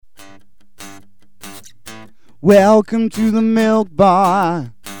Welcome to the milk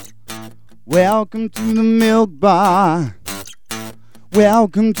bar. Welcome to the milk bar.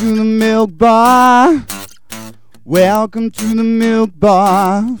 Welcome to the milk bar. Welcome to the milk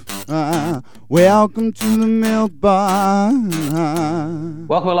bar. Welcome to the milk bar.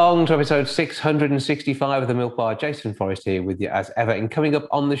 Welcome along to episode 665 of the Milk Bar. Jason Forrest here with you as ever. And coming up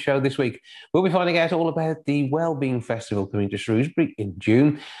on the show this week, we'll be finding out all about the Wellbeing Festival coming to Shrewsbury in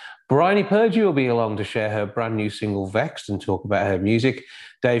June. Bryony Perdue will be along to share her brand new single Vexed and talk about her music.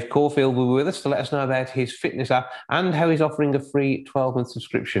 Dave Corfield will be with us to let us know about his fitness app and how he's offering a free 12-month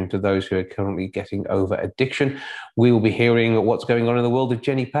subscription to those who are currently getting over addiction. We will be hearing what's going on in the world of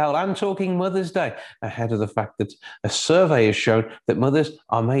Jenny Powell and talking Mother's Day ahead of the fact that a survey has shown that mothers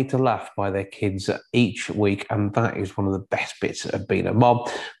are made to laugh by their kids each week, and that is one of the best bits of being a mom.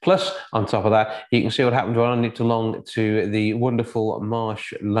 Plus, on top of that, you can see what happened when I nipped along to the wonderful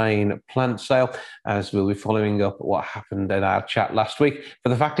Marsh Lane plant sale, as we'll be following up what happened in our chat last week for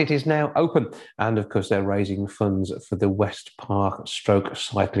the fact it is now open. And of course, they're raising funds for the West Park Stroke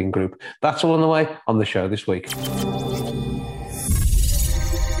Cycling Group. That's all on the way on the show this week.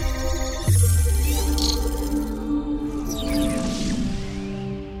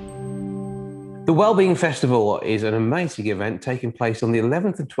 The Wellbeing Festival is an amazing event taking place on the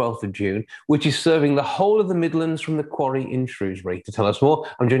 11th and 12th of June, which is serving the whole of the Midlands from the Quarry in Shrewsbury. To tell us more,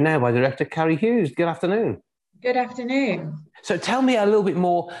 I'm joined now by Director Carrie Hughes. Good afternoon. Good afternoon. So tell me a little bit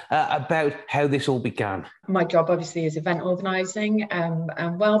more about how this all began. My job obviously is event organising,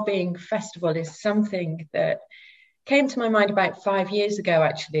 and Wellbeing Festival is something that came to my mind about 5 years ago,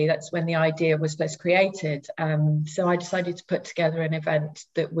 actually. That's when the idea was first created. So I decided to put together an event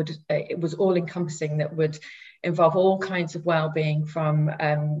that it was all encompassing, that would involve all kinds of wellbeing from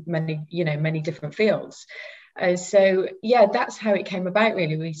many different fields. So yeah, that's how it came about,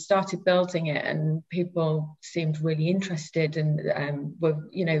 really. We started building it and people seemed really interested, and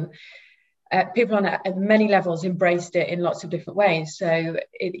people on many levels embraced it in lots of different ways. So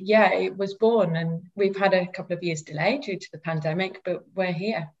it was born, and we've had a couple of years delay due to the pandemic, but we're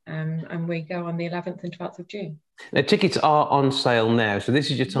here, and we go on the 11th and 12th of June. Now, tickets are on sale now, so this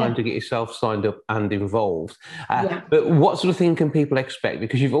is your time to get yourself signed up and involved. But what sort of thing can people expect?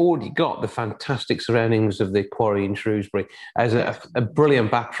 Because you've already got the fantastic surroundings of the Quarry in Shrewsbury as a brilliant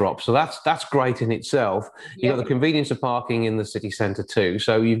backdrop, so that's great in itself. You've got the convenience of parking in the city centre too,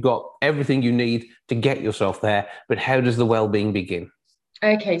 so you've got everything you need to get yourself there. But how does the Wellbeing begin?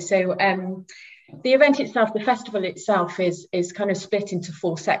 Okay, so the event itself, the festival itself, is kind of split into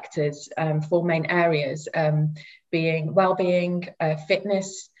four sectors, four main areas, being wellbeing,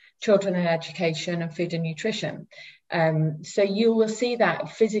 fitness, children and education, and food and nutrition. So you will see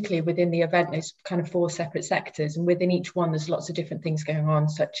that physically within the event, there's kind of four separate sectors, and within each one there's lots of different things going on,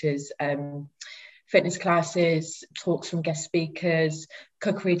 such as fitness classes, talks from guest speakers,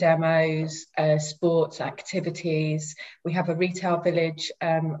 cookery demos, sports activities. We have a retail village,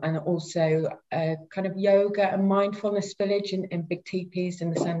 and also a kind of yoga and mindfulness village in big teepees in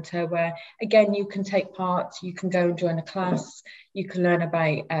the centre, where again you can take part, you can go and join a class, you can learn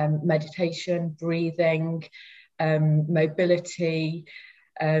about meditation, breathing, mobility,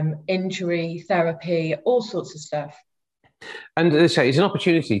 injury therapy, all sorts of stuff. And as I say, it's an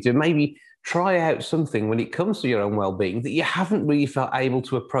opportunity to maybe try out something when it comes to your own well-being that you haven't really felt able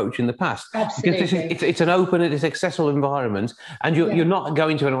to approach in the past. Absolutely. Because it's an open and it's accessible environment, and you're not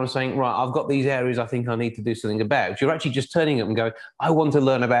going to anyone saying, right, I've got these areas I think I need to do something about. You're actually just turning up and going, I want to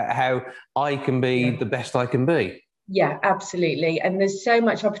learn about how I can be the best I can be. Yeah, absolutely. And there's so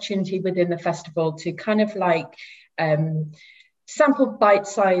much opportunity within the festival to kind of like sample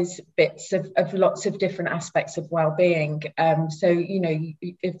bite-sized bits of lots of different aspects of well-being. So,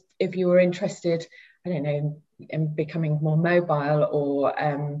 if you were interested, I don't know, in becoming more mobile or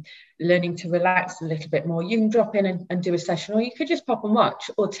learning to relax a little bit more, you can drop in and do a session, or you could just pop and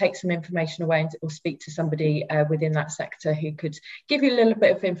watch, or take some information away or speak to somebody within that sector who could give you a little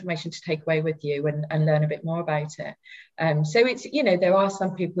bit of information to take away with you and learn a bit more about it. So it's, there are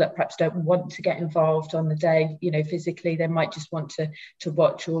some people that perhaps don't want to get involved on the day, physically. They might just want to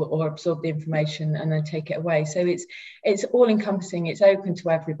watch or absorb the information and then take it away. So it's all encompassing, it's open to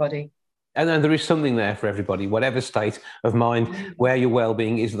everybody. And then there is something there for everybody, whatever state of mind, where your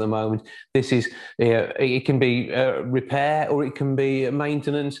well-being is at the moment. This is, it can be repair, or it can be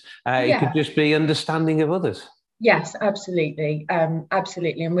maintenance. It could just be understanding of others. Yes, absolutely.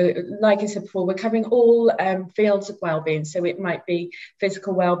 Absolutely. And like I said before, we're covering all fields of well-being. So it might be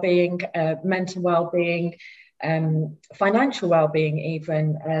physical well-being, mental well-being, financial well-being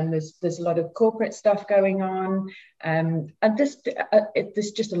even, and there's a lot of corporate stuff going on, and there's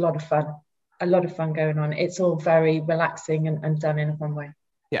just a lot of fun. a lot of fun going on. It's all very relaxing and done in a fun way.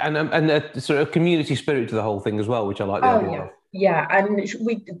 Yeah, and a sort of community spirit to the whole thing as well, which I like the idea of. Yeah, and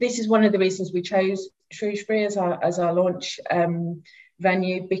this is one of the reasons we chose Shrewsbury as our launch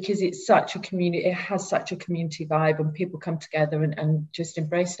venue, because it's such a community. It has such a community vibe, and people come together and just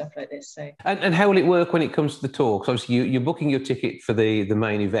embrace stuff like this. So, and how will it work when it comes to the talks? Obviously, you're booking your ticket for the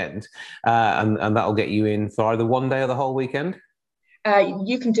main event, and that'll get you in for either one day or the whole weekend.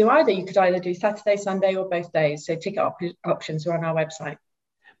 You can do either. You could either do Saturday, Sunday, or both days. So ticket options are on our website.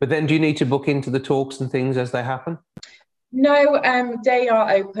 But then, do you need to book into the talks and things as they happen? No, they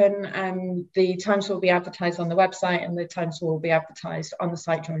are open. The times will be advertised on the website, and the times will be advertised on the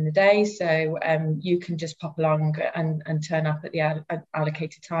site during the day. So you can just pop along and turn up at the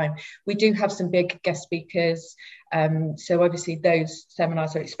allocated time. We do have some big guest speakers. So obviously those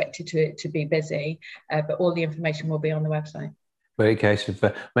seminars are expected to be busy, but all the information will be on the website. Very case of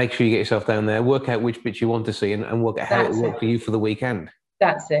make sure you get yourself down there, work out which bits you want to see, and work out how it will work for you for the weekend.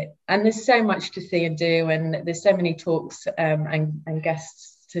 That's it. And there's so much to see and do, and there's so many talks and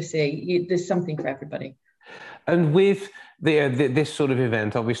guests to see. There's something for everybody. And with this sort of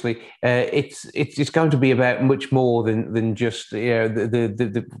event, obviously, it's going to be about much more than just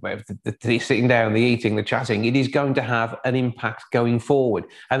the sitting down, the eating, the chatting. It is going to have an impact going forward,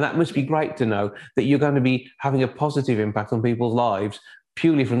 and that must be great to know that you're going to be having a positive impact on people's lives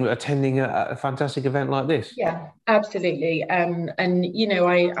purely from attending a fantastic event like this. Yeah, absolutely. And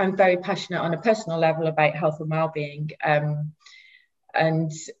I'm very passionate on a personal level about health and well-being, and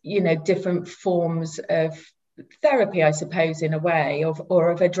different forms of therapy, I suppose, in a way,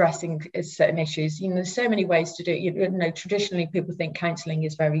 of addressing certain issues. There's so many ways to do it. Traditionally people think counselling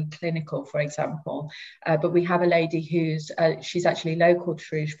is very clinical, for example, but we have a lady who's she's actually local to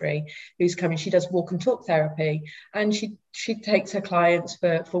Shrewsbury, who's coming. She does walk and talk therapy, and she takes her clients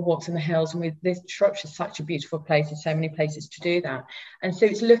for walks in the hills. And this Shropshire is such a beautiful place. There's so many places to do that. And so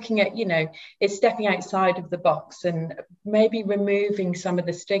it's looking at, it's stepping outside of the box and maybe removing some of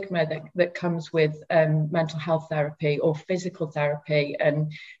the stigma that comes with mental health therapy or physical therapy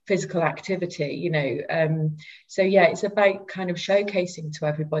and physical activity, So yeah, it's about kind of showcasing to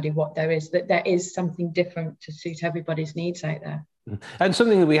everybody what there is, that there is something different to suit everybody's needs out there. And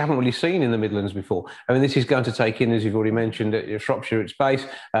something that we haven't really seen in the Midlands before. I mean, this is going to take in, as you've already mentioned, Shropshire its base.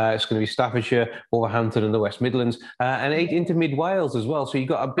 It's going to be Staffordshire, Wolverhampton and the West Midlands, and into Mid Wales as well. So you've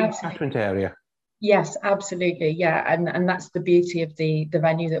got a big catchment area. Yes, absolutely. Yeah. And that's the beauty of the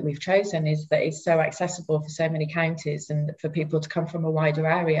venue that we've chosen, is that it's so accessible for so many counties and for people to come from a wider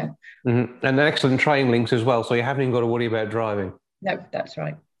area. Mm-hmm. And excellent train links as well. So you haven't even got to worry about driving. No, that's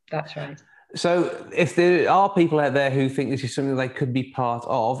right. That's right. So if there are people out there who think this is something they could be part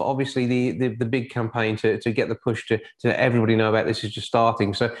of, obviously the big campaign to get the push to let everybody know about this is just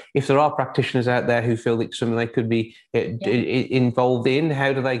starting. So if there are practitioners out there who feel it's something they could be involved in,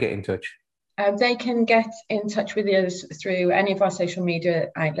 how do they get in touch? They can get in touch with us through any of our social media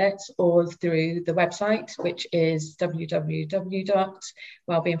outlets or through the website, which is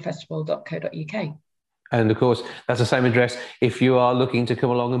www.wellbeingfestival.co.uk. And of course, that's the same address if you are looking to come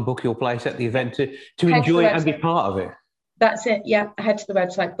along and book your place at the event to enjoy it and be part of it. That's it. Yeah, head to the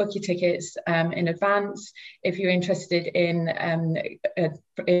website, book your tickets in advance. If you're interested in,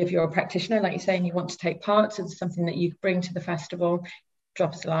 if you're a practitioner, like you say, and you want to take part, so it's something that you bring to the festival,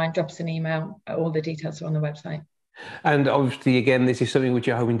 drop us a line, drop us an email. All the details are on the website. And obviously, again, this is something which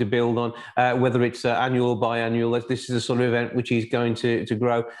you're hoping to build on, whether it's annual or biannual. This is a sort of event which is going to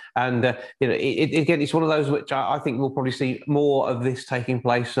grow. And, again, it's one of those which I think we'll probably see more of this taking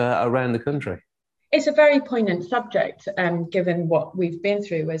place around the country. It's a very poignant subject, given what we've been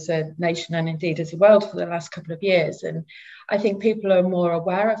through as a nation and indeed as a world for the last couple of years. And I think people are more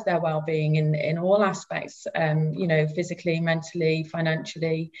aware of their well-being in all aspects, physically, mentally,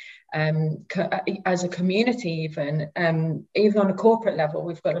 financially, as a community even on a corporate level.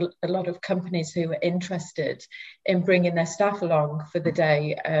 We've got a lot of companies who are interested in bringing their staff along for the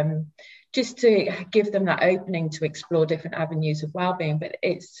day, just to give them that opening to explore different avenues of well-being. But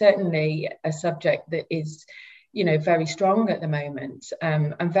it's certainly a subject that is, very strong at the moment,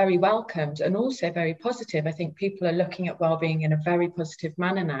 and very welcomed and also very positive. I think people are looking at well-being in a very positive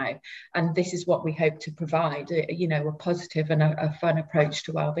manner now. And this is what we hope to provide, a positive and a fun approach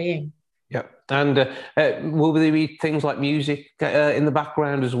to well-being. Yeah. And will there be things like music in the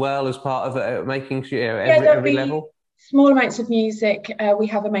background as well as part of making sure every level? Small amounts of music. We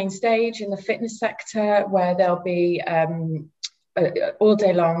have a main stage in the fitness sector where there'll be all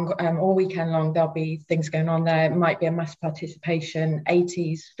day long, all weekend long, there'll be things going on there. It might be a mass participation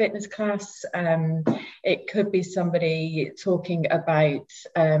 80s fitness class. It could be somebody talking about,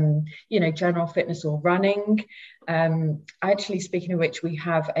 general fitness or running. Actually, speaking of which, we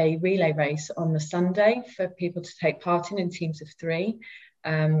have a relay race on the Sunday for people to take part in teams of 3.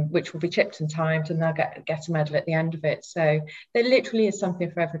 Which will be chipped and timed, and they'll get a medal at the end of it. So there literally is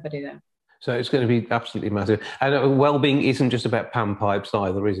something for everybody there. So it's going to be absolutely massive. And Wellbeing isn't just about panpipes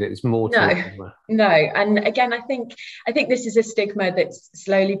either, is it? It's more to it. No. And again, I think this is a stigma that's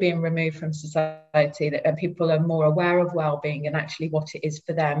slowly being removed from society, that people are more aware of wellbeing and actually what it is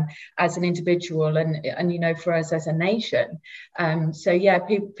for them as an individual and for us as a nation.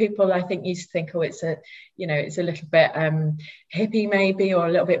 People I think used to think, oh, it's a little bit hippie maybe, or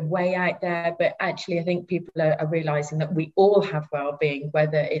a little bit way out there, but actually I think people are realizing that we all have well-being,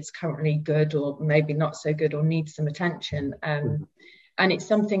 whether it's currently good or maybe not so good or needs some attention, and it's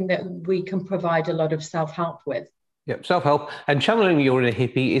something that we can provide a lot of self-help with. Yep, self-help, and channeling you're in a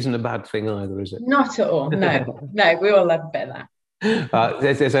hippie isn't a bad thing either, is it? Not at all. No. We all love a bit of that.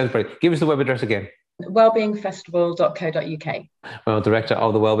 That sounds great. Give us the web address again. wellbeingfestival.co.uk. Well, Director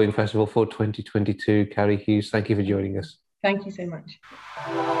of the Wellbeing Festival for 2022, Carrie Hughes, thank you for joining us. Thank you so much.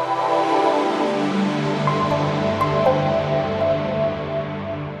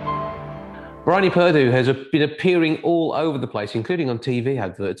 Bryony Perdue has been appearing all over the place, including on TV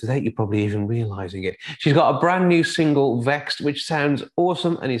adverts, without you probably even realising it. She's got a brand new single, Vexed, which sounds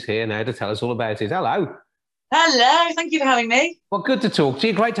awesome, and is here now to tell us all about it. Hello. Hello, thank you for having me. Well, good to talk to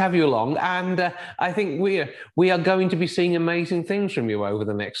you. Great to have you along. And I think we are going to be seeing amazing things from you over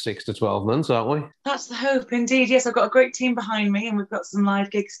the next 6 to 12 months, aren't we? That's the hope, indeed. Yes, I've got a great team behind me, and we've got some live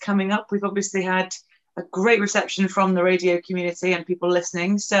gigs coming up. We've obviously had a great reception from the radio community and people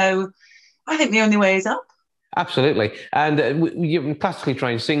listening. So I think the only way is up. Absolutely, and you're a classically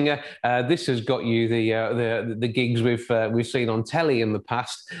trained singer. This has got you the gigs we've seen on telly in the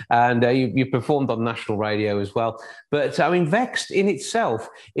past, and you performed on national radio as well. But I mean, Vexed in itself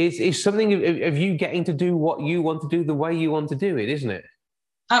is something of you getting to do what you want to do the way you want to do it, isn't it?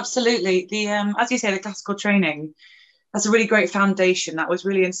 Absolutely. The as you say, the classical training, that's a really great foundation. That was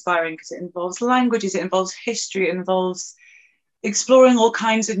really inspiring because it involves languages, it involves history, it involves exploring all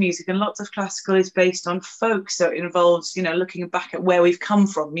kinds of music, and lots of classical is based on folk, so it involves looking back at where we've come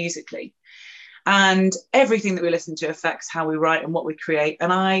from musically, and everything that we listen to affects how we write and what we create.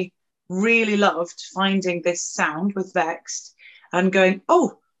 And I really loved finding this sound with Vexed and going,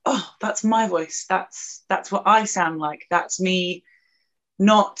 oh, that's my voice, that's what I sound like, that's me,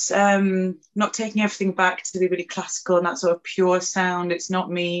 not taking everything back to be really classical and that sort of pure sound. It's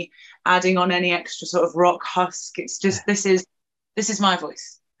not me adding on any extra sort of rock husk. It's just this is my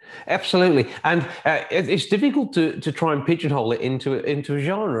voice. Absolutely, and it's difficult to try and pigeonhole it into a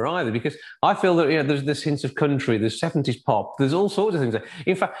genre either, because I feel that there's this hint of country, there's 70s pop, there's all sorts of things there.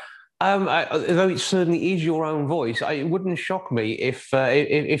 In fact, although it certainly is your own voice, it wouldn't shock me if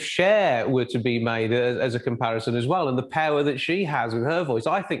Cher were to be made as a comparison as well, and the power that she has with her voice.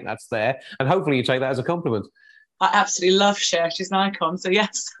 I think that's there, and hopefully you take that as a compliment. I absolutely love Cher. She's an icon. So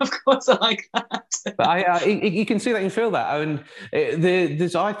yes, of course I like that. But you can see that and feel that. And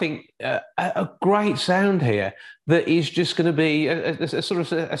there's, I think, a great sound here that is just going to be a sort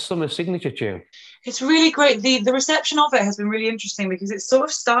of a summer signature tune. It's really great. The reception of it has been really interesting because it sort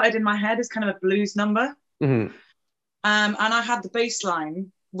of started in my head as kind of a blues number. Mm-hmm. And I had the bass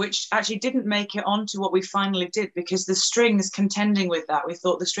line, which actually didn't make it onto what we finally did because the strings contending with that. We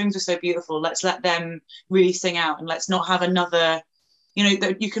thought the strings were so beautiful, let's let them really sing out and let's not have another,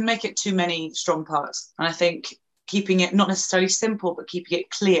 you can make it too many strong parts. And I think keeping it not necessarily simple, but keeping it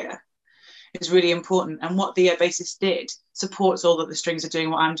clear is really important. And what the bassist did supports all that the strings are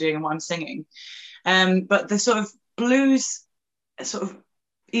doing, what I'm doing and what I'm singing. But the sort of blues sort of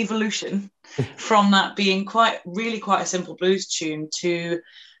evolution from that being quite a simple blues tune to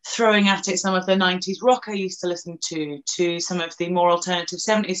throwing at it some of the 90s rock I used to listen to some of the more alternative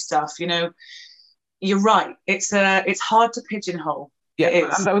 70s stuff. You're right, it's hard to pigeonhole. Yeah,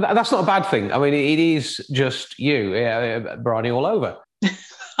 that's not a bad thing. I mean, it is just you, Bryony, all over.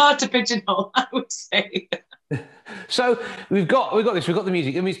 Hard to pigeonhole, I would say. So we've got the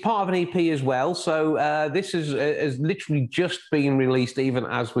music. I mean, it's part of an EP as well. So this has literally just been released, even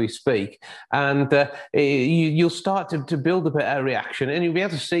as we speak, and you'll start to build a bit of reaction, and you'll be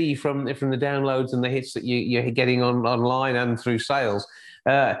able to see from the downloads and the hits that you're getting online and through sales,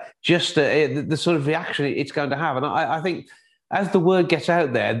 just the sort of reaction it's going to have. And I think as the word gets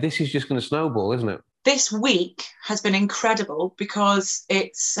out there, this is just going to snowball, isn't it? this week has been incredible because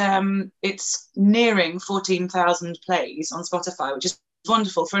it's nearing 14,000 plays on Spotify, which is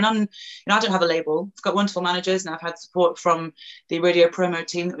wonderful for I don't have a label. I've got wonderful managers, and I've had support from the radio promo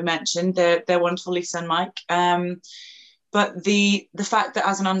team that we mentioned. They're wonderful, Lisa and Mike. But the fact that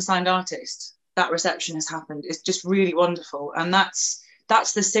as an unsigned artist, that reception has happened is just really wonderful. And that's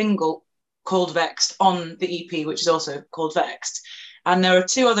the single called Vexed on the EP, which is also called Vexed. And there are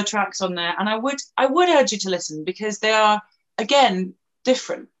 2 other tracks on there, and I would urge you to listen because they are, again,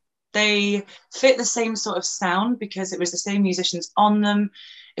 different. They fit the same sort of sound because it was the same musicians on them.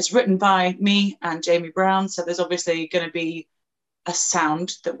 It's written by me and Jamie Brown, so there's obviously going to be a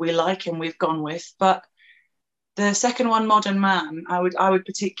sound that we like and we've gone with. But the second one, Modern Man, I would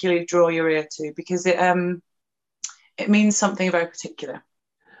particularly draw your ear to because it means something very particular.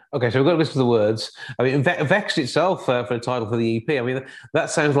 Okay, so we've got to listen to the words. I mean, Vexed itself for the title for the EP. I mean, that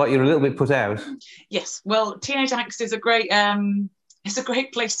sounds like you're a little bit put out. Yes, well, teenage angst is a great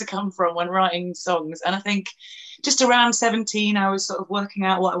place to come from when writing songs. And I think just around 17, I was sort of working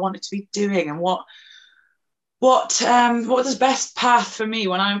out what I wanted to be doing and what was the best path for me.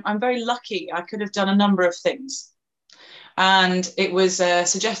 When I'm very lucky, I could have done a number of things. And it was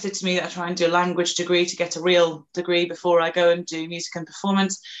suggested to me that I try and do a language degree to get a real degree before I go and do music and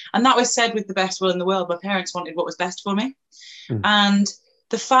performance. And that was said with the best will in the world. My parents wanted what was best for me. And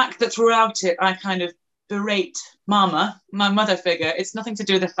the fact that throughout it, I kind of berate Mama, my mother figure. It's nothing to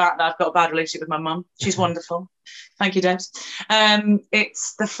do with the fact that I've got a bad relationship with my mum. She's wonderful. Thank you, Debs.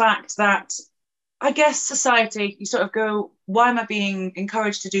 It's the fact that I guess society, you sort of go, why am I being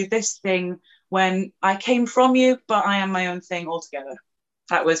encouraged to do this thing when I came from you, but I am my own thing altogether?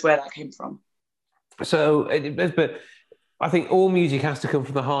 That was where that came from. So, but I think all music has to come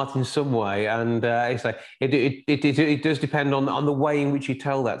from the heart in some way, and it's like it does depend on the way in which you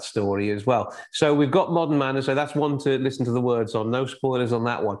tell that story as well. So we've got Modern Man, so that's one to listen to the words on. No spoilers on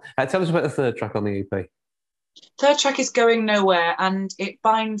that one. Tell us about the third track on the EP. Third track is Going Nowhere, and it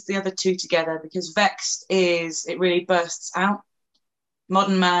binds the other 2 together because Vexed it really bursts out.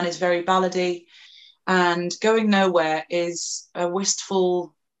 Modern Man is very ballady, and Going Nowhere is a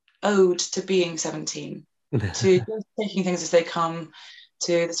wistful ode to being 17, to just taking things as they come,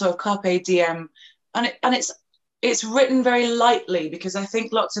 to the sort of carpe diem, and it's written very lightly because I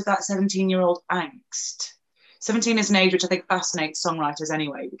think lots of that 17-year-old angst. 17 is an age which I think fascinates songwriters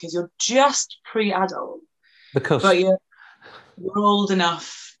anyway because you're just pre-adult. But you're old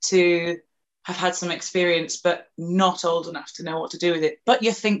enough to have had some experience, but not old enough to know what to do with it. But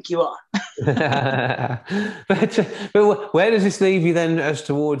you think you are. but where does this leave you then as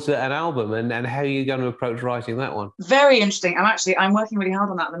towards an album and how are you going to approach writing that one? Very interesting. I'm working really hard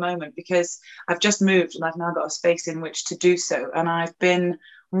on that at the moment because I've just moved and I've now got a space in which to do so. And I've been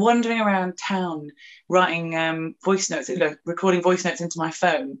wandering around town writing voice notes, recording voice notes into my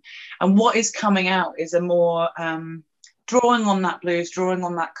phone. And what is coming out is a more drawing on that blues, drawing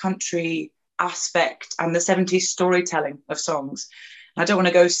on that country aspect and the 70s storytelling of songs. I don't want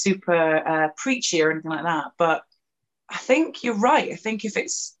to go super preachy or anything like that, but I think you're right. I think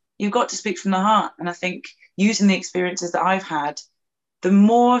you've got to speak from the heart. And I think using the experiences that I've had, the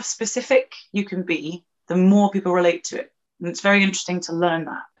more specific you can be, the more people relate to it. And it's very interesting to learn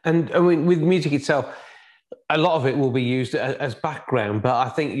that. And I mean, with music itself, a lot of it will be used as background, but I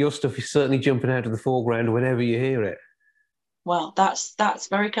think your stuff is certainly jumping out of the foreground whenever you hear it. Well, that's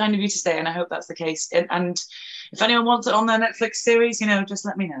very kind of you to say, and I hope that's the case. And if anyone wants it on their Netflix series, just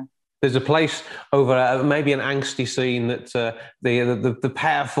let me know. There's a place over maybe an angsty scene that the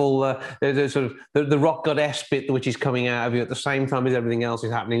powerful, the rock goddess bit which is coming out of you at the same time as everything else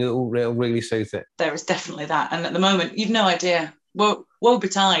is happening. It'll really suit it. There is definitely that, and at the moment, you've no idea. Woe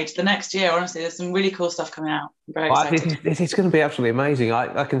betide. The next year, honestly, there's some really cool stuff coming out. I'm very excited. It's going to be absolutely amazing.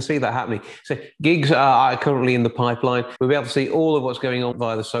 I can see that happening. So gigs are currently in the pipeline. We'll be able to see all of what's going on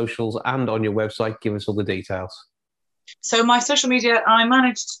via the socials and on your website. Give us all the details. So my social media, I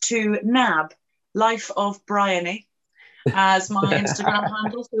managed to nab Life of Bryony as my Instagram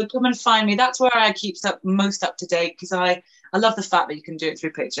handle. So come and find me. That's where I keep most up to date because I love the fact that you can do it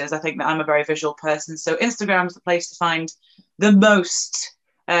through pictures. I think that I'm a very visual person. So Instagram is the place to find the most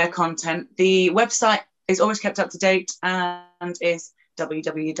content. The website is always kept up to date and is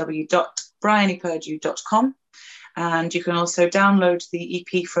www.bryonyperdue.com. And you can also download the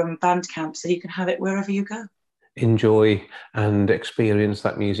EP from Bandcamp so you can have it wherever you go. Enjoy and experience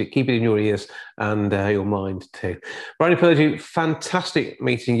that music. Keep it in your ears and your mind too. Bryony Perdue, fantastic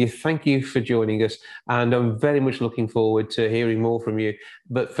meeting you. Thank you for joining us, and I'm very much looking forward to hearing more from you.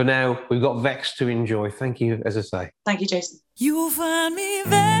 But for now, we've got Vexed to enjoy. Thank you, as I say. Thank you, Jason. You'll find me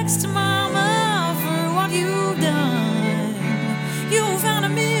vexed, mama. what you've done. You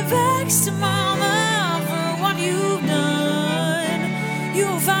found me vexed, mama, for what you've done.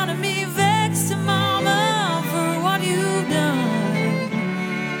 You found me vexed, mama, for what you've done.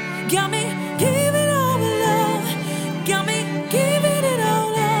 Got me giving all my love, got me giving it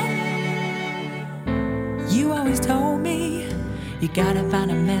all up. You always told me you gotta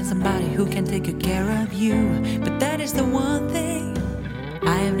find a man, somebody who can take good care of you. But that is the one thing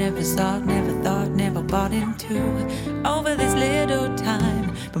I have never sought, never thought, never bought into. Over this little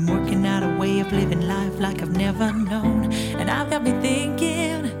time, been working out a way of living life like I've never known. And I've got me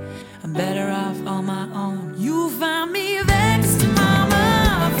thinking I'm better off on my own. You found me vexed,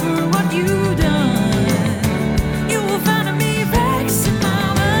 mama, for what you done. You found me vexed,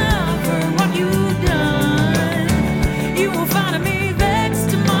 mama, for what you done. You found me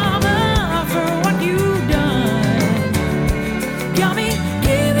vexed, mama, for what you done. Got me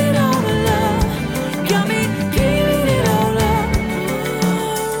giving all the love, got me giving it all up.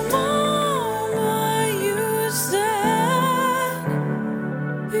 Oh, mama, you said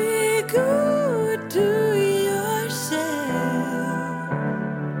be good to yourself.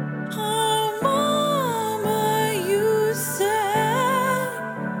 Oh, mama, you said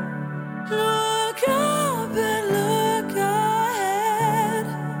look up and look ahead.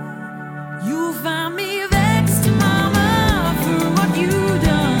 You found me vexed, mama, for what you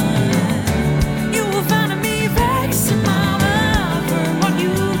done. You found me vexed, mama, for what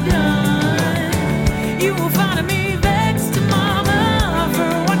you done. You found me vexed, mama,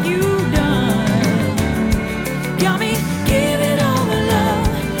 for what you done. Got me giving all my love,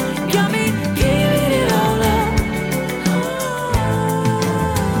 got me giving it all up.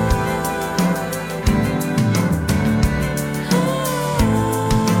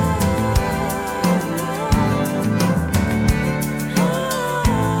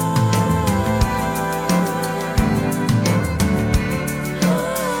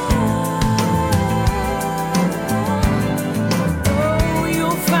 Oh, you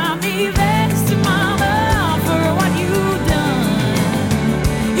found me vexed, mama, for what you done.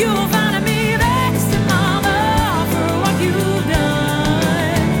 You found me vexed, mama, for what you done.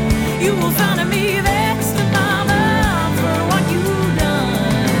 You found me vexed, mama, for what you done.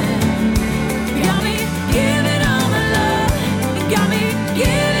 Got me giving all my love, got me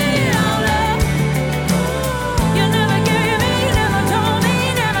giving it all up. You never gave me, never told me,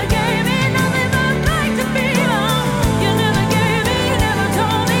 never gave me nothing but right to be on. You never gave me, never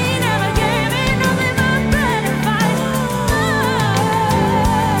told me, never gave me nothing but bad advice.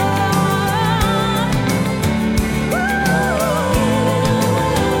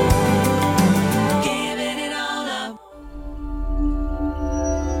 Giving it all up.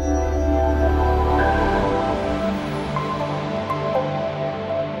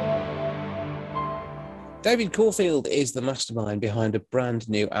 David Corfield is the mastermind behind a brand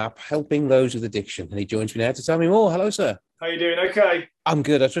new app helping those with addiction. And he joins me now to tell me more. Hello, sir. How you doing? Okay. I'm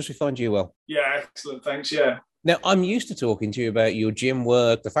good. I trust we find you well. Yeah, excellent. Thanks. Yeah. Now, I'm used to talking to you about your gym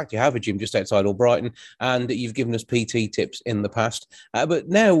work, the fact you have a gym just outside Albrighton, and that you've given us PT tips in the past. But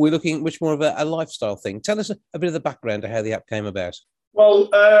now we're looking much more of a lifestyle thing. Tell us a bit of the background of how the app came about. Well,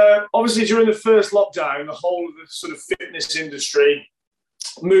 obviously during the first lockdown, the whole of the sort of fitness industry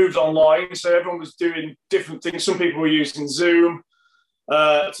moved online. So everyone was doing different things. Some people were using Zoom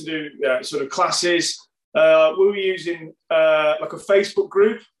to do sort of classes. We were using like a Facebook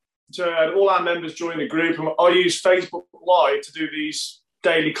group. So all our members joined the group, and I used Facebook Live to do these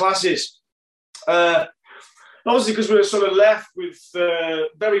daily classes. Obviously, because we were sort of left with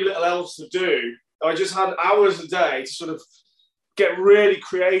very little else to do, I just had hours a day to sort of get really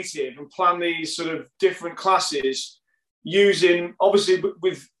creative and plan these sort of different classes using, obviously,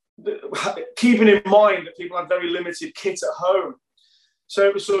 with keeping in mind that people had very limited kit at home. So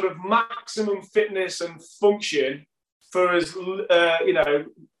it was sort of maximum fitness and function for as little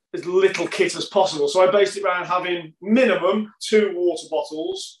kit as possible. So I based it around having minimum 2 water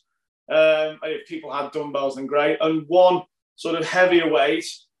bottles. If people had dumbbells, then great. And 1 sort of heavier weight.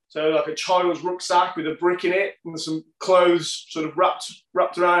 So like a child's rucksack with a brick in it and some clothes sort of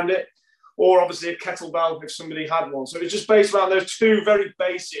wrapped around it. Or obviously a kettlebell if somebody had one. So it's just based around those 2 very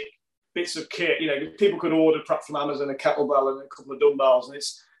basic bits of kit. You know, people could order perhaps from Amazon a kettlebell and a couple of dumbbells, and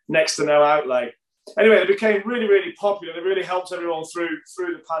it's next to no outlay. Anyway, they became really, really popular. They really helped everyone through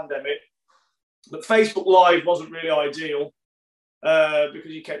the pandemic. But Facebook Live wasn't really ideal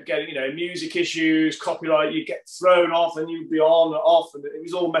because you kept getting, music issues, copyright, you get thrown off and you'd be on and off, and it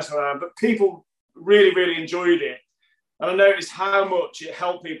was all messing around. But people really, really enjoyed it. And I noticed how much it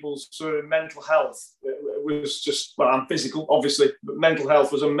helped people's sort of mental health. It was just, and physical, obviously, but mental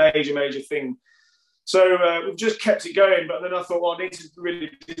health was a major, major thing. So we've just kept it going, but then I thought, well, I need to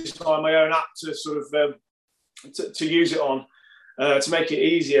really design my own app to sort of to use it on, to make it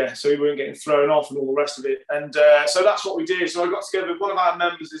easier, so we weren't getting thrown off and all the rest of it. And so that's what we did. So I got together. One of our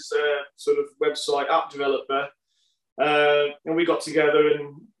members is a sort of website app developer, and we got together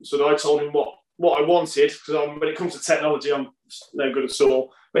and sort of I told him what I wanted, because when it comes to technology, I'm no good at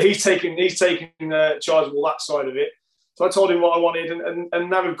all. But he's taking charge of all that side of it. So I told him what I wanted, and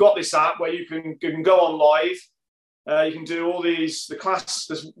now we've got this app where you can go on live. You can do all the class.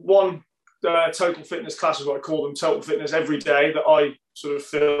 There's one total fitness class, is what I call them, total fitness, every day that I sort of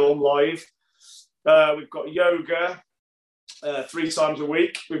film live. We've got yoga 3 times a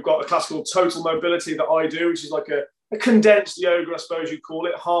week. We've got a class called Total Mobility that I do, which is like a condensed yoga, I suppose you'd call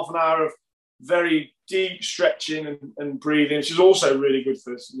it. Half an hour of very deep stretching and breathing, which is also really good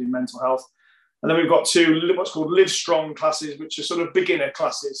for mental health. And then we've got 2 what's called Live Strong classes, which are sort of beginner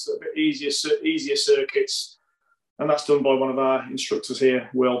classes, so a bit easier circuits. And that's done by one of our instructors here,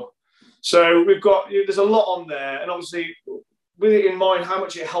 Will. So there's a lot on there. And obviously, with it in mind, how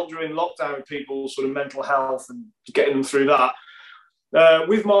much it helped during lockdown with people's sort of mental health and getting them through that.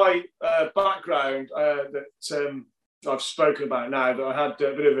 With my background that I've spoken about now, that I had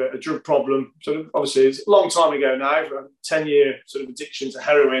a bit of a drug problem. So obviously, it's a long time ago now, a 10-year sort of addiction to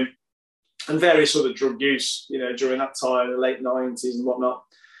heroin and various sort of drug use, during that time, the late 90s and whatnot.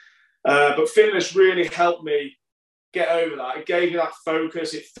 But fitness really helped me get over that. It gave me that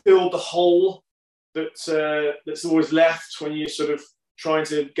focus. It filled the hole that's always left when you're sort of trying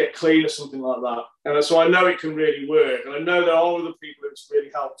to get clean or something like that. And so I know it can really work. And I know there are other people it's really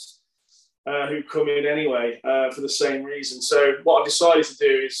helped who come in anyway for the same reason. So what I've decided to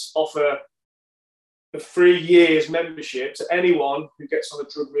do is offer a 3 years membership to anyone who gets on a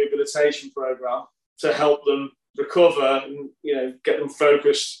drug rehabilitation program to help them recover and get them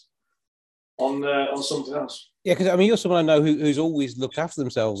focused on something else. Yeah, because you're someone I know who's always looked after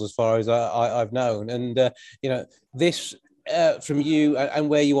themselves, as far as I've known, and this from you and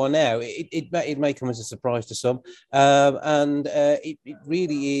where you are now, it may come as a surprise to some, and it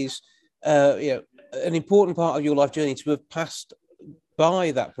really is an important part of your life journey to have passed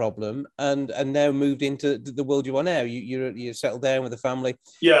by that problem and now moved into the world you are now. You're settled down with a family.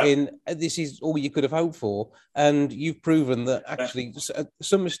 Yeah. This is all you could have hoped for, and you've proven that actually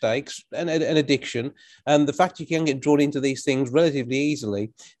some mistakes and an addiction, and the fact you can get drawn into these things relatively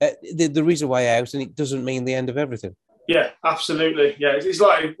easily, there is a way out, and it doesn't mean the end of everything. Yeah, absolutely. Yeah,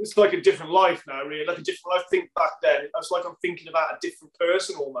 it's like a different life now, really. Like a different life. Think back then, it's like I'm thinking about a different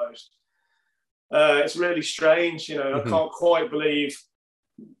person almost. It's really strange, I can't quite believe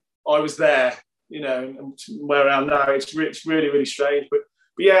I was there, and where I am now. It's really, really strange. But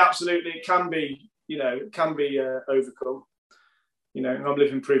yeah, absolutely, it can be, overcome. And I'm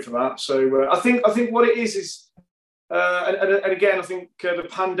living proof of that. So I think what it is, and again, I think the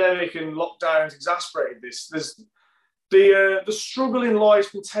pandemic and lockdowns exacerbated this. There's the struggle in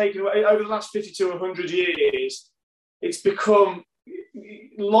life's been taken away over the last 50 to 100 years. It's become,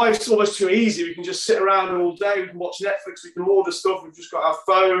 life's almost too easy. We can just sit around all day. We can watch Netflix. We can order stuff. We've just got our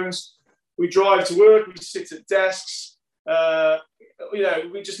phones. We drive to work. We sit at desks.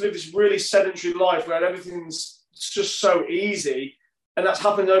 We just live this really sedentary life where everything's just so easy, and that's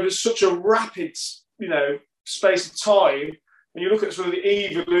happened over such a rapid, space of time. When you look at sort of the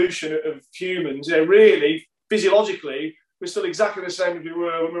evolution of humans, really physiologically, we're still exactly the same as we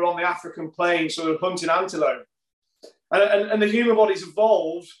were when we were on the African plains, sort of hunting antelope. And the human body's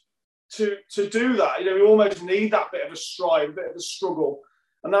evolved to do that. We almost need that bit of a stride, a bit of a struggle.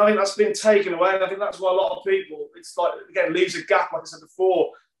 And I think that's been taken away. And I think that's why a lot of people, it's like, again, leaves a gap, like I said before.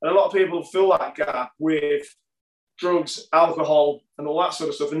 And a lot of people fill that gap with drugs, alcohol, and all that sort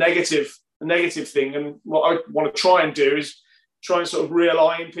of stuff, a negative thing. And what I want to try and do is try and sort of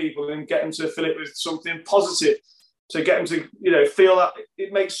realign people and get them to fill it with something positive, to get them to, feel that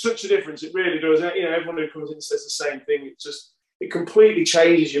it makes such a difference. It really does. Everyone who comes in says the same thing. It completely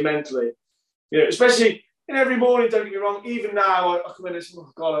changes you mentally. Especially every morning, don't get me wrong, even now, I come in and say, oh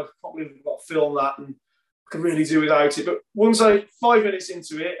God, I can't believe I've got to film that, and I can really do without it. But once 5 minutes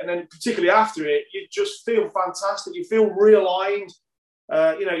into it, and then particularly after it, you just feel fantastic. You feel realigned,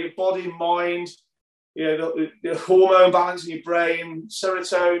 your body, mind, the hormone balance in your brain,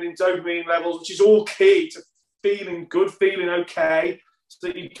 serotonin, dopamine levels, which is all key to feeling good, feeling okay, so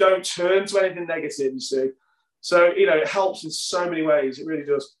that you don't turn to anything negative, you see. So, it helps in so many ways. It really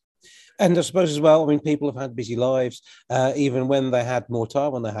does. And I suppose as well, I mean, people have had busy lives, even when they had more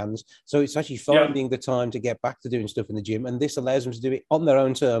time on their hands. So it's actually finding the time to get back to doing stuff in the gym. And this allows them to do it on their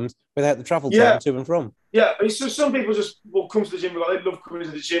own terms without the travel time to and from. Yeah, I mean, so some people just will come to the gym, like they love coming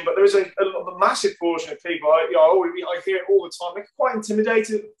to the gym, but there is a massive portion of people, I hear it all the time, they're quite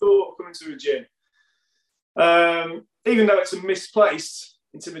intimidated at the thought of coming to the gym. Even though it's a misplaced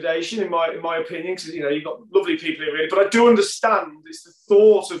intimidation, in my opinion, because you've got lovely people here, really. But I do understand it's the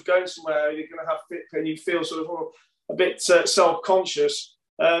thought of going somewhere you're going to have fit and you feel sort of a bit self-conscious.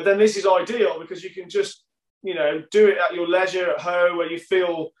 Then this is ideal because you can just do it at your leisure at home where you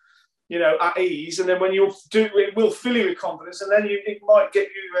feel at ease, and then when you do it, will fill you with confidence, and then it might get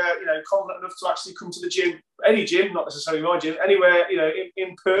you confident enough to actually come to the gym, any gym, not necessarily my gym, anywhere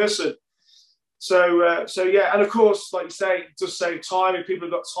in person. So yeah, and of course, like you say, it does save time. If people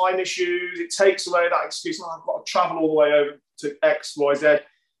have got time issues, it takes away that excuse. Oh, I've got to travel all the way over to X, Y, Z.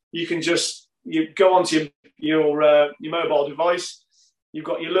 You can just go onto your mobile device. You've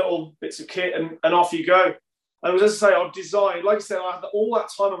got your little bits of kit, and off you go. And as I say, I've designed, like I said, I had all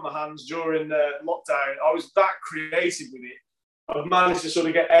that time on my hands during lockdown. I was that creative with it. I've managed to sort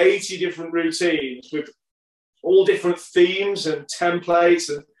of get 80 different routines with all different themes and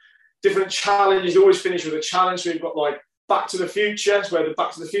templates and different challenges. You always finish with a challenge. So you've got like Back to the Future, where the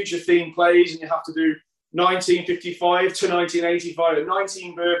Back to the Future theme plays, and you have to do 1955 to 1985 and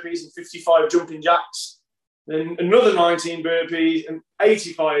 19 burpees and 55 jumping jacks. Then another 19 burpees and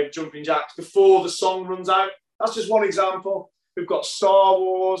 85 jumping jacks before the song runs out. That's just one example. We've got Star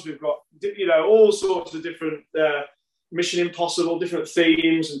Wars. We've got all sorts of different Mission Impossible, different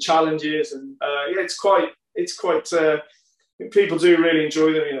themes and challenges, and it's quite. People do really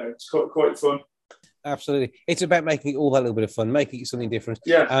enjoy them. It's quite fun. Absolutely, it's about making all that little bit of fun, making it something different,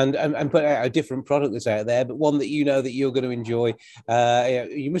 and put out a different product that's out there, but one that that you're going to enjoy.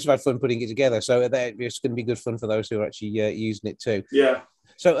 You must have had fun putting it together, so it's going to be good fun for those who are actually using it too. Yeah.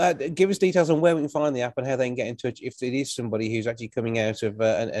 So give us details on where we can find the app and how they can get in touch if it is somebody who's actually coming out of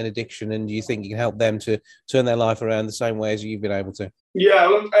an addiction, and you think you can help them to turn their life around the same way as you've been able to. Yeah,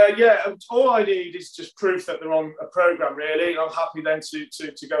 all I need is just proof that they're on a program, really. I'm happy then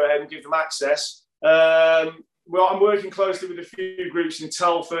to go ahead and give them access. I'm working closely with a few groups in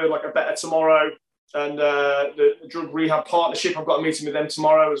Telford, like A Better Tomorrow and the Drug Rehab Partnership. I've got a meeting with them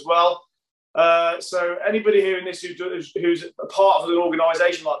tomorrow as well. So anybody hearing this who's a part of an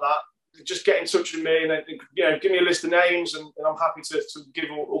organisation like that, just get in touch with me and give me a list of names, and I'm happy to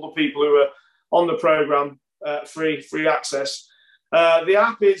give all the people who are on the programme free access. The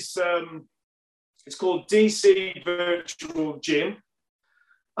app is it's called DC Virtual Gym,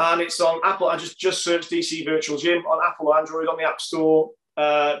 and it's on Apple. I just searched DC Virtual Gym on Apple or Android on the App Store.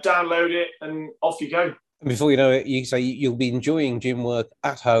 Download it and off you go. And before you know it, you say you'll be enjoying gym work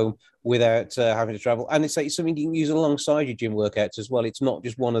at home without having to travel. And it's something you can use alongside your gym workouts as well. It's not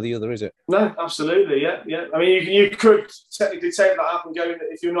just one or the other, is it? No, absolutely, yeah. I mean, you could technically take that app and go in,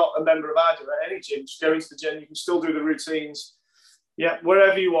 if you're not a member of our gym at any gym, just go into the gym. You can still do the routines,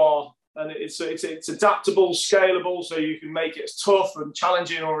 wherever you are. And it's adaptable, scalable, so you can make it as tough and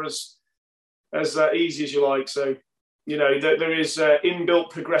challenging or as easy as you like. So, there is inbuilt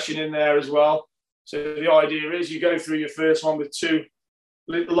progression in there as well. So the idea is you go through your first one with two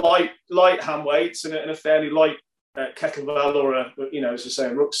light hand weights and a fairly light kettlebell or a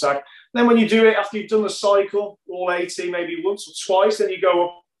rucksack. Then when you do it, after you've done the cycle, all 80, maybe once or twice, then you go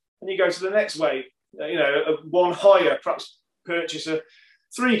up and you go to the next weight. One higher, perhaps purchase a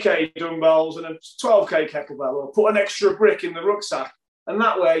 3K dumbbells and a 12K kettlebell, or put an extra brick in the rucksack. And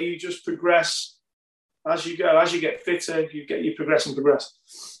that way you just progress as you go. As you get fitter, you progress and progress.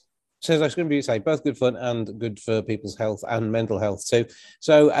 So I was going to both good fun and good for people's health and mental health too.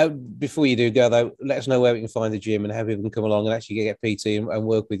 So before you do go though, let us know where we can find the gym and how people can come along and actually get PT and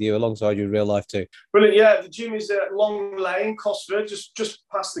work with you alongside you in real life too. Brilliant. Yeah, the gym is at Long Lane, Cosford, just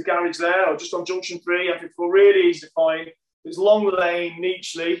past the garage there, or just on Junction 3. Really easy to find. It's Long Lane,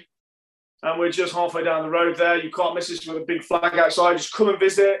 Neachley, and we're just halfway down the road there. You can't miss us with a big flag outside. Just come and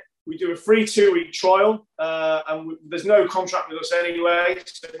visit. We do a free 2-week trial, and there's no contract with us anyway.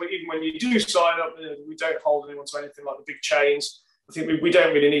 So even when you do sign up, we don't hold anyone to anything like the big chains. I think we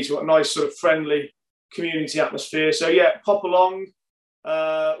don't really need to. A nice sort of friendly community atmosphere. So pop along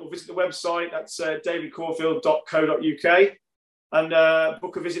or visit the website. That's davidcorfield.co.uk and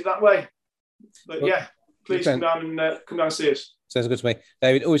book a visit that way. But please come down and see us. Sounds good to me.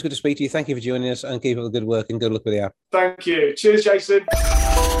 David, always good to speak to you. Thank you for joining us, and keep up the good work and good luck with the app. Thank you. Cheers, Jason.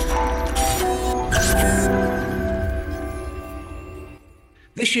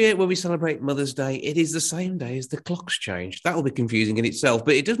 This year, when we celebrate Mother's Day, it is the same day as the clocks change. That'll be confusing in itself,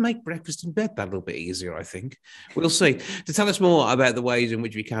 but it does make breakfast in bed that little bit easier, I think. We'll see. To tell us more about the ways in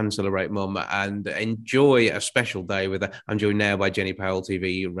which we can celebrate Mum and enjoy a special day with her, I'm joined now by Jenny Powell,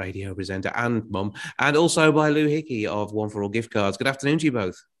 TV radio presenter and Mum, and also by Lou Hickey of One for All gift cards. Good afternoon to you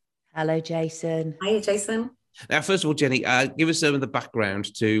both. Hello, Jason. Hi, Jason. Now, first of all, Jenny, give us some of the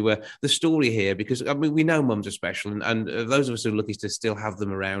background to the story here, because I mean, we know mums are special, and those of us who are lucky to still have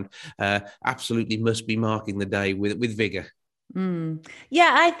them around absolutely must be marking the day with vigour. Yeah,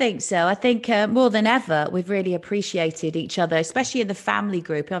 I think so. I think more than ever, we've really appreciated each other, especially in the family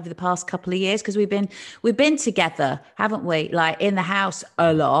group over the past couple of years, because we've been together, haven't we? Like in the house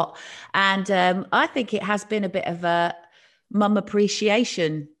a lot, and I think it has been a bit of a mum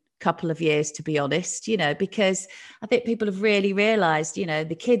appreciation couple of years, to be honest, because I think people have really realized,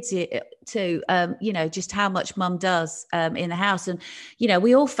 the kids too, just how much mum does in the house. And,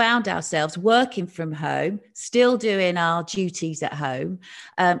 we all found ourselves working from home, still doing our duties at home,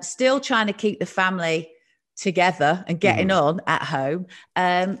 still trying to keep the family together and getting on at home.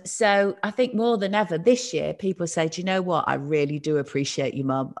 So I think more than ever this year, people say, do you know what? I really do appreciate you,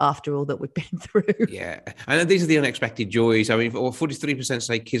 Mum, after all that we've been through. Yeah. And these are the unexpected joys. I mean, 43%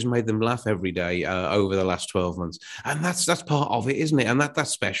 say kids made them laugh every day over the last 12 months. And that's part of it, isn't it? And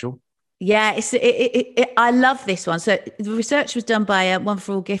that's special. Yeah, I love this one. So the research was done by One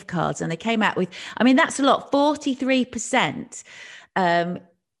for All gift cards, and they came out with, I mean, that's a lot, 43%.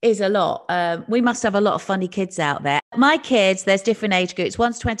 Is a lot. We must have a lot of funny kids out there. My kids, there's different age groups.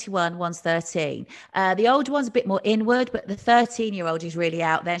 One's 21, one's 13. The older one's a bit more inward, but the 13-year-old is really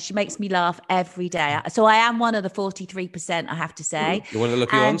out there. And she makes me laugh every day. So I am one of the 43%, I have to say. You're one of the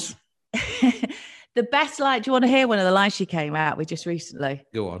lucky ones? The best line, do you want to hear one of the lines she came out with just recently?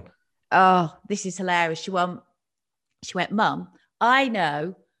 Go on. Oh, this is hilarious. She went, Mum, I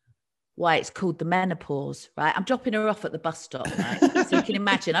know why it's called the menopause, right? I'm dropping her off at the bus stop, right? So you can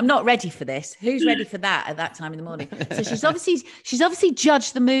imagine, I'm not ready for this. Who's ready for that at that time in the morning? So she's obviously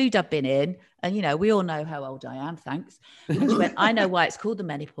judged the mood I've been in. And, we all know how old I am, thanks. And she went, I know why it's called the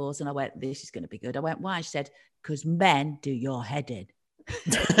menopause. And I went, this is going to be good. I went, why? She said, because men do your head in.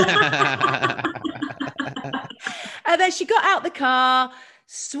 And then she got out the car,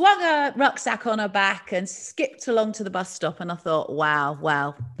 swung her rucksack on her back and skipped along to the bus stop. And I thought,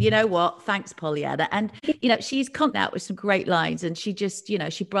 wow, you know what? Thanks, Pollyanna. And, she's come out with some great lines, and she just,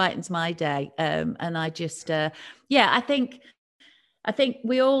 she brightens my day. And I just, I think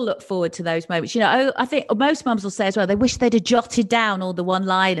we all look forward to those moments. I think most mums will say as well, they wish they'd have jotted down all the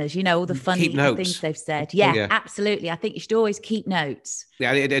one-liners, all the funny things they've said. Yeah, absolutely. I think you should always keep notes.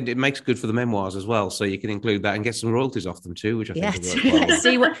 Yeah, it makes good for the memoirs as well. So you can include that and get some royalties off them too, which I think will work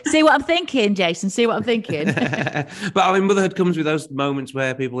well. See what I'm thinking, Jason. See what I'm thinking. But I mean, motherhood comes with those moments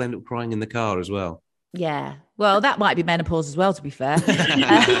where people end up crying in the car as well. Yeah. Well, that might be menopause as well, to be fair.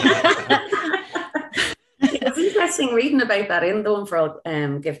 It's interesting reading about that in the One for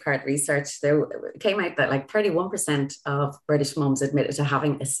All gift card research. There came out that like 31% of British mums admitted to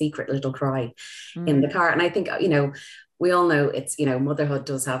having a secret little cry in the car. And I think, we all know it's, motherhood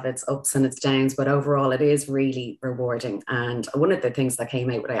does have its ups and its downs, but overall it is really rewarding. And one of the things that came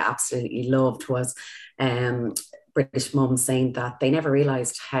out that I absolutely loved was British mums saying that they never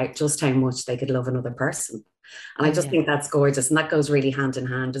realised just how much they could love another person. And I just think that's gorgeous. And that goes really hand in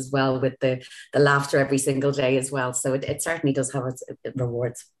hand as well with the laughter every single day as well. So it certainly does have its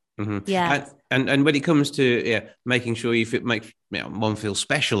rewards. Mm-hmm. Yeah. And when it comes to making sure make mum feel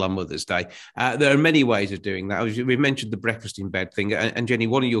special on Mother's Day, there are many ways of doing that. We mentioned the breakfast in bed thing. And Jenny,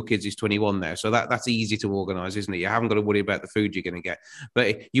 one of your kids is 21 now. So that's easy to organise, isn't it? You haven't got to worry about the food you're going to get.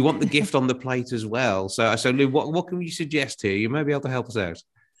 But you want the gift on the plate as well. So Lou, what can you suggest here? You may be able to help us out.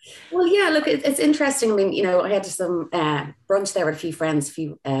 Well, yeah, look, it's interesting. I mean, I had some brunch there with a few friends a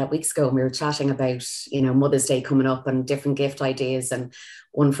few weeks ago, and we were chatting about, Mother's Day coming up and different gift ideas. And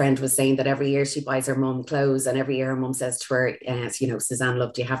one friend was saying that every year she buys her mum clothes, and every year her mum says to her, Suzanne,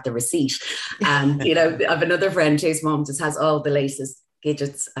 love, do you have the receipt? And, I have another friend whose mum just has all the latest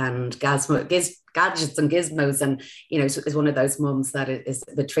gadgets and gadgets and gizmos, and is one of those mums that is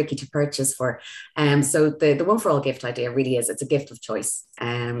a bit tricky to purchase for. So the One for All gift idea really it's a gift of choice.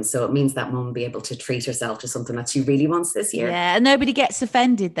 So it means that mum will be able to treat herself to something that she really wants this year. Yeah, and nobody gets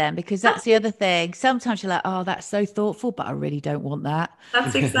offended then, because that's the other thing. Sometimes you're like, oh, that's so thoughtful, but I really don't want that.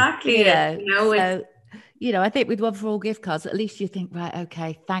 That's exactly it. I think with One for All gift cards, at least you think, right,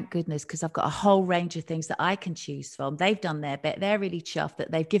 okay, thank goodness, because I've got a whole range of things that I can choose from. They've done their bit. They're really chuffed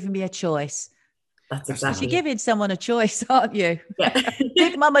that they've given me a choice. That's exactly. You're giving someone a choice, aren't you? Yeah.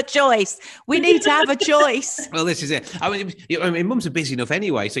 Give mum a choice. We need to have a choice. Well, this is it. I mean, mums are busy enough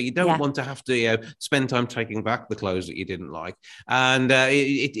anyway, so you don't want to have to spend time taking back the clothes that you didn't like. And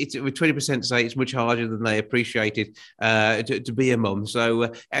it's with 20% say it's much harder than they appreciated to be a mum. So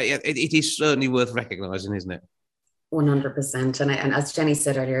it is certainly worth recognising, isn't it? 100%. And as Jenny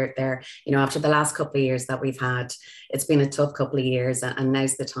said earlier there, after the last couple of years that we've had, it's been a tough couple of years, and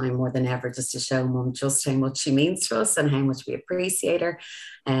now's the time more than ever just to show mum just how much she means to us and how much we appreciate her.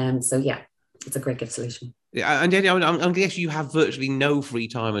 So yeah, it's a great gift solution. Yeah, and Jenny, I guess you have virtually no free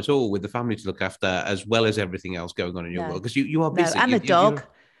time at all with the family to look after, as well as everything else going on in your world, because you are busy. And the dog.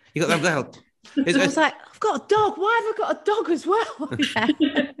 You got that. I was like, I've got a dog. Why have I got a dog as well?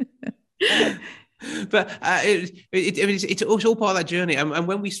 Yeah. But it's all part of that journey. And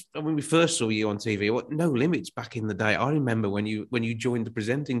when we first saw you on TV, No Limits back in the day, I remember when you joined the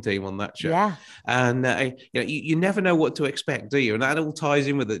presenting team on that show. Yeah. And you never know what to expect, do you? And that all ties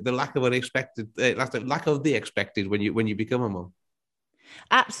in with the lack of unexpected, lack of the expected when you become a mum.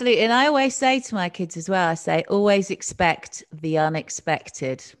 Absolutely. And I always say to my kids as well, I say, always expect the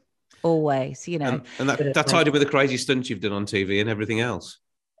unexpected. Always, And that tied in with the crazy stunts you've done on TV and everything else.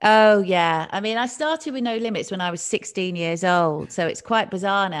 Oh, yeah. I mean, I started with No Limits when I was 16 years old. So it's quite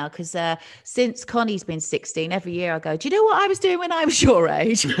bizarre now because since Connie's been 16, every year I go, do you know what I was doing when I was your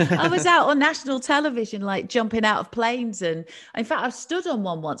age? I was out on national television, like jumping out of planes. And in fact, I stood on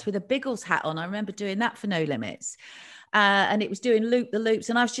one once with a Biggles hat on. I remember doing that for No Limits. And it was doing Loop the Loops,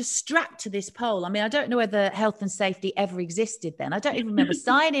 and I was just strapped to this pole. I mean, I don't know whether health and safety ever existed then. I don't even remember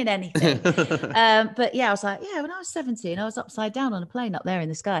signing anything. But yeah, I was like, when I was 17, I was upside down on a plane up there in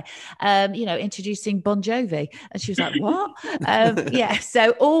the sky, introducing Bon Jovi. And she was like, what?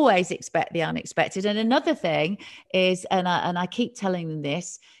 So always expect the unexpected. And another thing is, and I keep telling them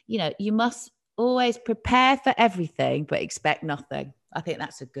this, you must always prepare for everything, but expect nothing. I think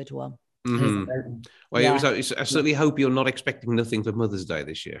that's a good one. Mm-hmm. Well, I certainly hope you're not expecting nothing for Mother's Day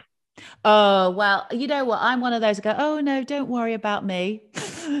this year. Oh, well, you know what? I'm one of those who go, oh, no, don't worry about me.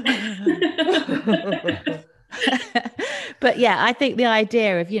 But yeah, I think the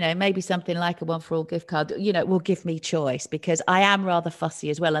idea of, maybe something like a 1-for-all gift card, will give me choice, because I am rather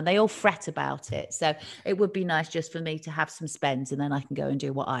fussy as well, and they all fret about it. So it would be nice just for me to have some spends, and then I can go and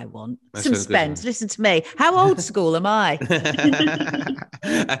do what I want. Some spends. Listen to me. How old school am I?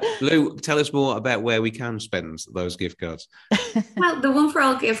 Lou, tell us more about where we can spend those gift cards. Well, the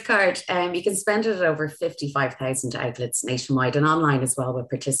 1-for-all gift card, you can spend it at over 55,000 outlets nationwide and online as well with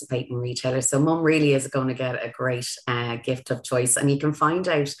participating retailers. So mum really is going to get a great gift of choice. And you can find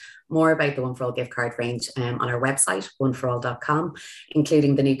out more about the 1-for-all gift card range on our website, oneforall.com,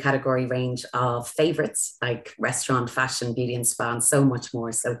 including the new category range of favourites like restaurant, fashion, beauty and spa, and so much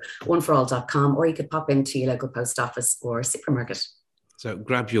more. So oneforall.com, or you could pop into your local post office or supermarket. So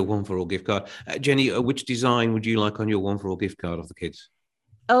grab your 1-for-all gift card. Jenny, which design would you like on your 1-for-all gift card of the kids?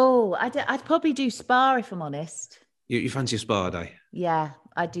 Oh, I'd probably do spa, if I'm honest. You fancy a spa day? Yeah,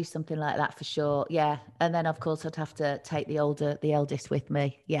 I'd do something like that for sure. Yeah. And then, of course, I'd have to take the eldest with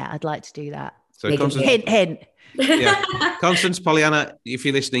me. Yeah, I'd like to do that. So Constance, hint. Yeah. Constance, Pollyanna, if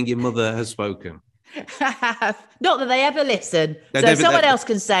you're listening, your mother has spoken. Not that they ever listen. So if someone else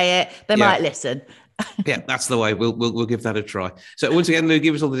can say it, they might listen. Yeah, that's the way. We'll give that a try. So once again, Lou,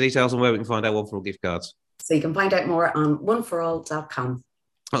 give us all the details on where we can find out 1-for-all gift cards. So you can find out more on oneforall.com.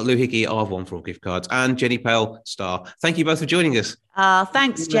 Lou Hickey of 1-for-all gift cards, and Jenny Powell, star. Thank you both for joining us.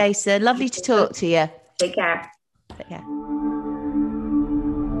 Thanks, Jason. Lovely to talk to you. Take care. Take care.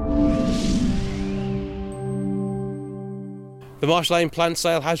 The Marsh Lane plant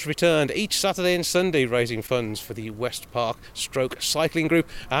sale has returned each Saturday and Sunday, raising funds for the West Park Stroke Cycling Group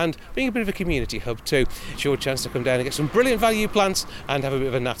and being a bit of a community hub too. It's your chance to come down and get some brilliant value plants and have a bit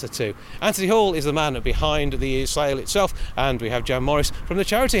of a natter too. Anthony Hall is the man behind the sale itself, and we have Jan Morris from the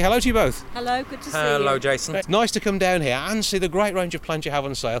charity. Hello to you both. Hello, good to see you. Hello, Jason. It's nice to come down here and see the great range of plants you have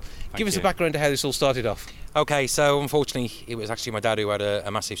on sale. Give us a background to how this all started off. Okay, so unfortunately it was actually my dad who had a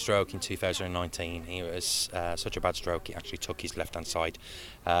massive stroke in 2019. He was such a bad stroke, he actually took his left hand side.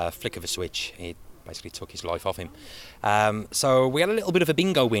 Flick of a switch, it basically took his life off him. So we had a little bit of a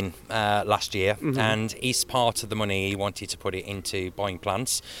bingo win last year, and his part of the money he wanted to put it into buying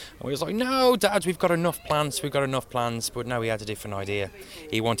plants. And we was like, no, Dad, we've got enough plants. But no, he had a different idea.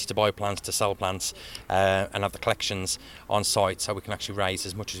 He wanted to buy plants to sell plants and have the collections on site so we can actually raise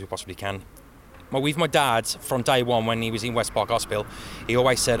as much as we possibly can. Well, with my dad, from day one when he was in West Park Hospital, he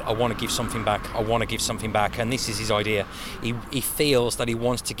always said, I want to give something back, and this is his idea. He feels that he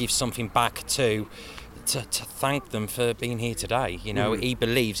wants to give something back to to thank them for being here today. You know, he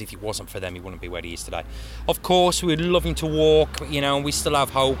believes if it wasn't for them, he wouldn't be where he is today. Of course, we're loving to walk, you know, and we still have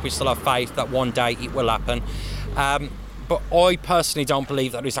hope, we still have faith that one day it will happen. But I personally don't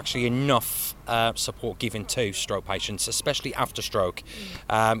believe that there's actually enough support given to stroke patients, especially after stroke.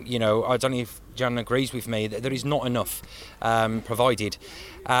 You know, I don't know if Jan agrees with me that there is not enough provided.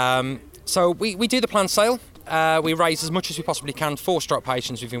 So we do the planned sale. We raise as much as we possibly can for stroke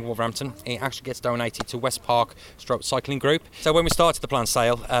patients within Wolverhampton. It actually gets donated to West Park Stroke Cycling Group. So when we started the planned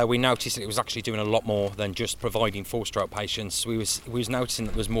sale, we noticed that it was actually doing a lot more than just providing for stroke patients. We was noticing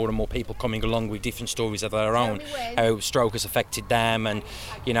that there was more and more people coming along with different stories of their own, how stroke has affected them, and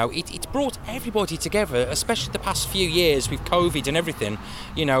you know, it's brought everybody together, especially the past few years with COVID and everything.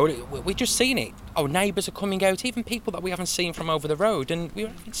 You know, we're just seeing it. Our neighbours are coming out, even people that we haven't seen from over the road, and we're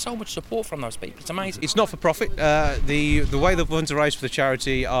having so much support from those people. It's amazing. It's not for profit. The way the funds are raised for the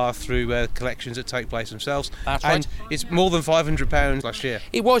charity are through collections that take place themselves. That's right. And it's more than £500 last year.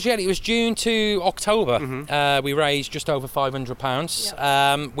 It was, yeah. It was June to October. We raised just over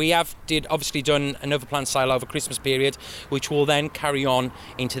 £500. Yep. We have obviously done another planned sale over Christmas period, which will then carry on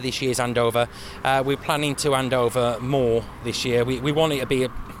into this year's handover. We're planning to hand over more this year. We want it to be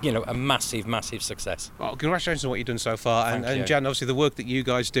a massive success. Well, congratulations on what you've done so far. Thank you. And Jan, obviously the work that you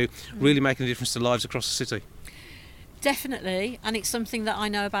guys do really making a difference to lives across the city. Definitely, and it's something that I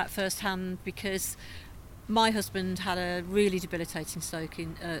know about firsthand because my husband had a really debilitating stroke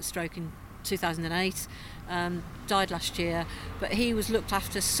in 2008, died last year, but he was looked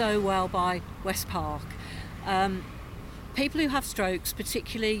after so well by West Park. People who have strokes,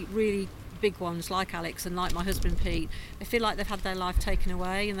 particularly really big ones like Alex and like my husband Pete, they feel like they've had their life taken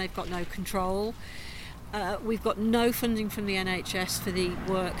away and they've got no control. We've got no funding from the NHS for the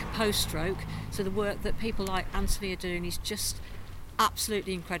work post-stroke, so the work that people like Anthony are doing is just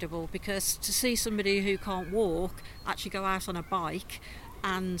absolutely incredible, because to see somebody who can't walk actually go out on a bike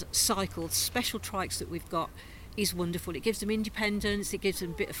and cycle, the special trikes that we've got, is wonderful. It gives them independence, it gives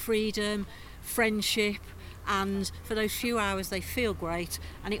them a bit of freedom, friendship, and for those few hours they feel great,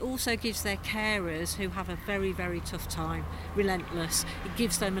 and it also gives their carers, who have a very, very tough time, relentless, it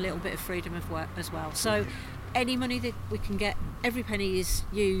gives them a little bit of freedom of work as well. So any money that we can get, every penny is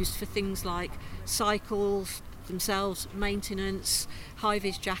used for things like cycles themselves, maintenance,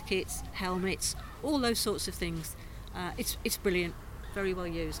 high-vis jackets, helmets, all those sorts of things. It's brilliant, very well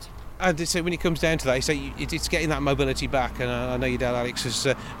used. And so when it comes down to that, it's getting that mobility back. And I know your dad Alex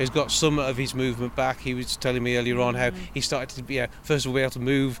has got some of his movement back. He was telling me earlier on how he started to first of all be able to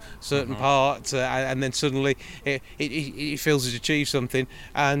move certain parts, and then suddenly he feels he's achieved something.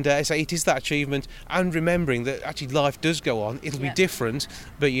 And so it is that achievement, and remembering that actually life does go on. It'll be different,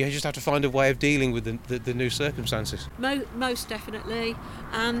 but you just have to find a way of dealing with the new circumstances. Most definitely,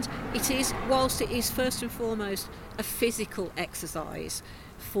 and it is, whilst it is first and foremost a physical exercise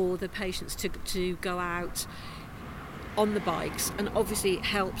for the patients to go out on the bikes, and obviously it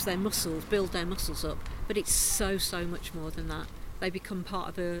helps their muscles, build their muscles up, but it's so much more than that. They become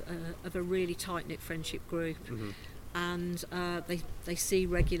part of a really tight-knit friendship group, and they see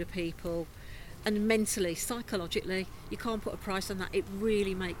regular people, and mentally, psychologically, you can't put a price on that. It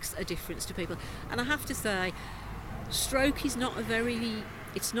really makes a difference to people. And I have to say, stroke is not a very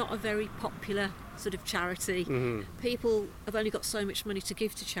popular sort of charity. People have only got so much money to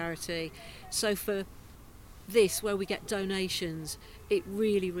give to charity, so for this, where we get donations, it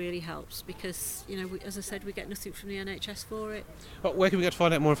really helps, because as I said, we get nothing from the NHS for it. Well, where can we go to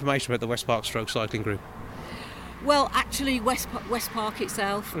find out more information about the West Park Stroke Cycling Group? Well, actually West Park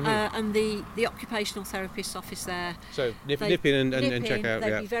itself, and the occupational therapist's office there. So nip in and check out.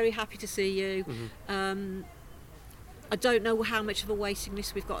 They'd be very happy to see you. I don't know how much of a waiting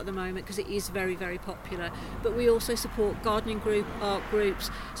list we've got at the moment, because it is very popular, but we also support gardening group, art groups,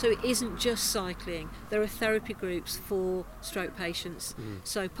 so it isn't just cycling. There are therapy groups for stroke patients,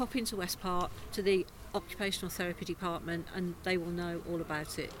 so pop into West Park to the occupational therapy department and they will know all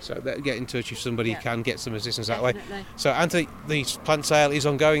about it. So get in touch if somebody can get some assistance that way. So Anthony, the plant sale is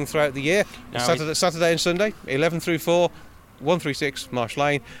ongoing throughout the year, Saturday and Sunday, 11 through 4, 136 Marsh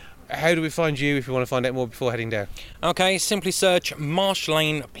Lane. How do we find you if you want to find out more before heading down? Okay, simply search Marsh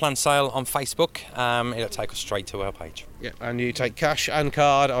Lane Plant Sale on Facebook. It'll take us straight to our page. Yeah, and you take cash and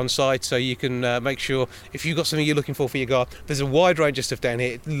card on site, so you can make sure if you've got something you're looking for your garden. There's a wide range of stuff down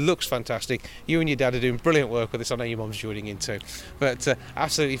here. It looks fantastic. You and your dad are doing brilliant work with this. I know your mum's joining in too. But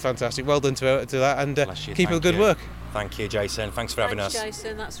absolutely fantastic. Well done to that, and keep up the good work. Thank you, Jason. Thanks for having us. Thanks,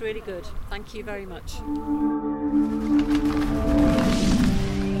 Jason. That's really good. Thank you very much.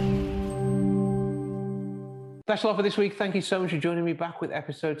 That's a lot for this week. Thank you so much for joining me back with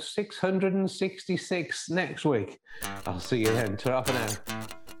episode 666 next week. I'll see you then. Ta-ra for now.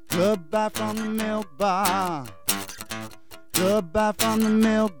 Goodbye from the milk bar. Goodbye from the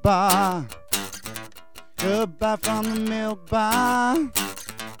milk bar. Goodbye from the milk bar.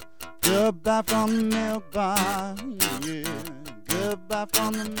 Goodbye from the milk bar. Yeah. Goodbye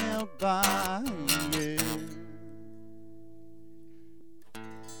from the milk bar. Yeah.